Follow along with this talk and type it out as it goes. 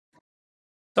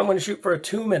So I'm going to shoot for a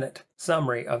 2-minute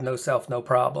summary of No Self, No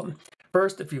Problem.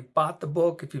 First, if you've bought the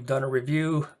book, if you've done a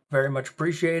review, very much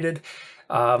appreciated.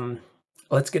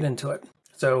 Let's get into it.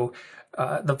 So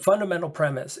the fundamental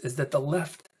premise is that the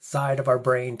left side of our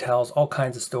brain tells all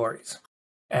kinds of stories.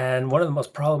 And one of the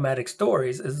most problematic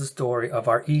stories is the story of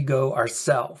our ego, our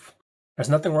self. There's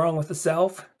nothing wrong with the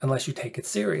self unless you take it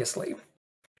seriously.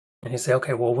 And you say,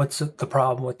 okay, well, what's the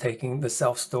problem with taking the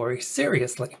self story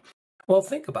seriously? Well,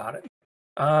 think about it.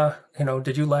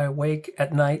 Did you lie awake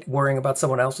at night worrying about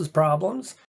someone else's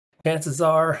problems? Chances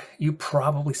are you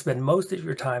probably spend most of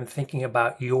your time thinking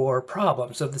about your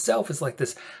problem. So the self is like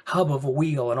this hub of a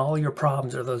wheel, and all your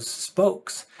problems are those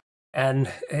spokes.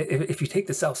 And if you take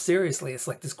the self seriously, it's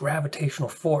like this gravitational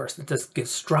force that just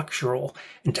gives structural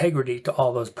integrity to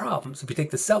all those problems. If you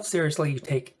take the self seriously, you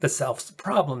take the self's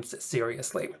problems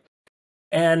seriously.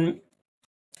 And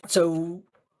so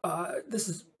this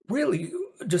is really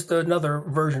just another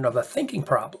version of a thinking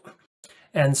problem.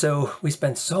 And so we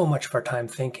spend so much of our time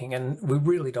thinking, and we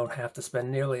really don't have to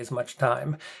spend nearly as much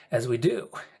time as we do.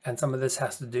 And some of this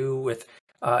has to do with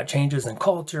changes in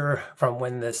culture from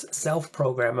when this self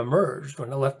program emerged. When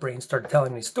the left brain started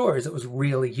telling these stories, it was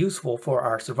really useful for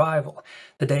our survival.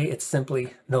 Today, it's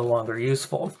simply no longer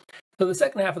useful. So the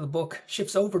second half of the book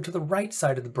shifts over to the right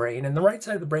side of the brain, and the right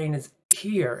side of the brain is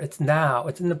here, it's now,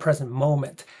 it's in the present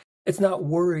moment. It's not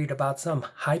worried about some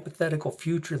hypothetical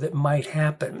future that might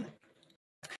happen.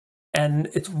 And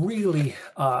it's really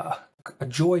a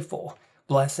joyful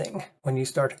blessing when you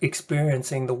start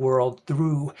experiencing the world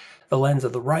through the lens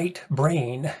of the right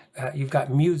brain. You've got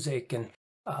music and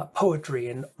poetry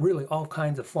and really all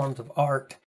kinds of forms of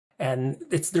art. And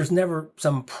there's never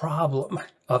some problem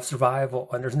of survival,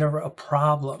 and there's never a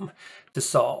problem to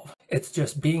solve. It's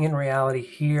just being in reality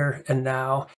here and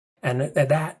now. And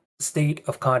that state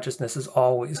of consciousness is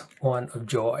always one of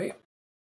joy.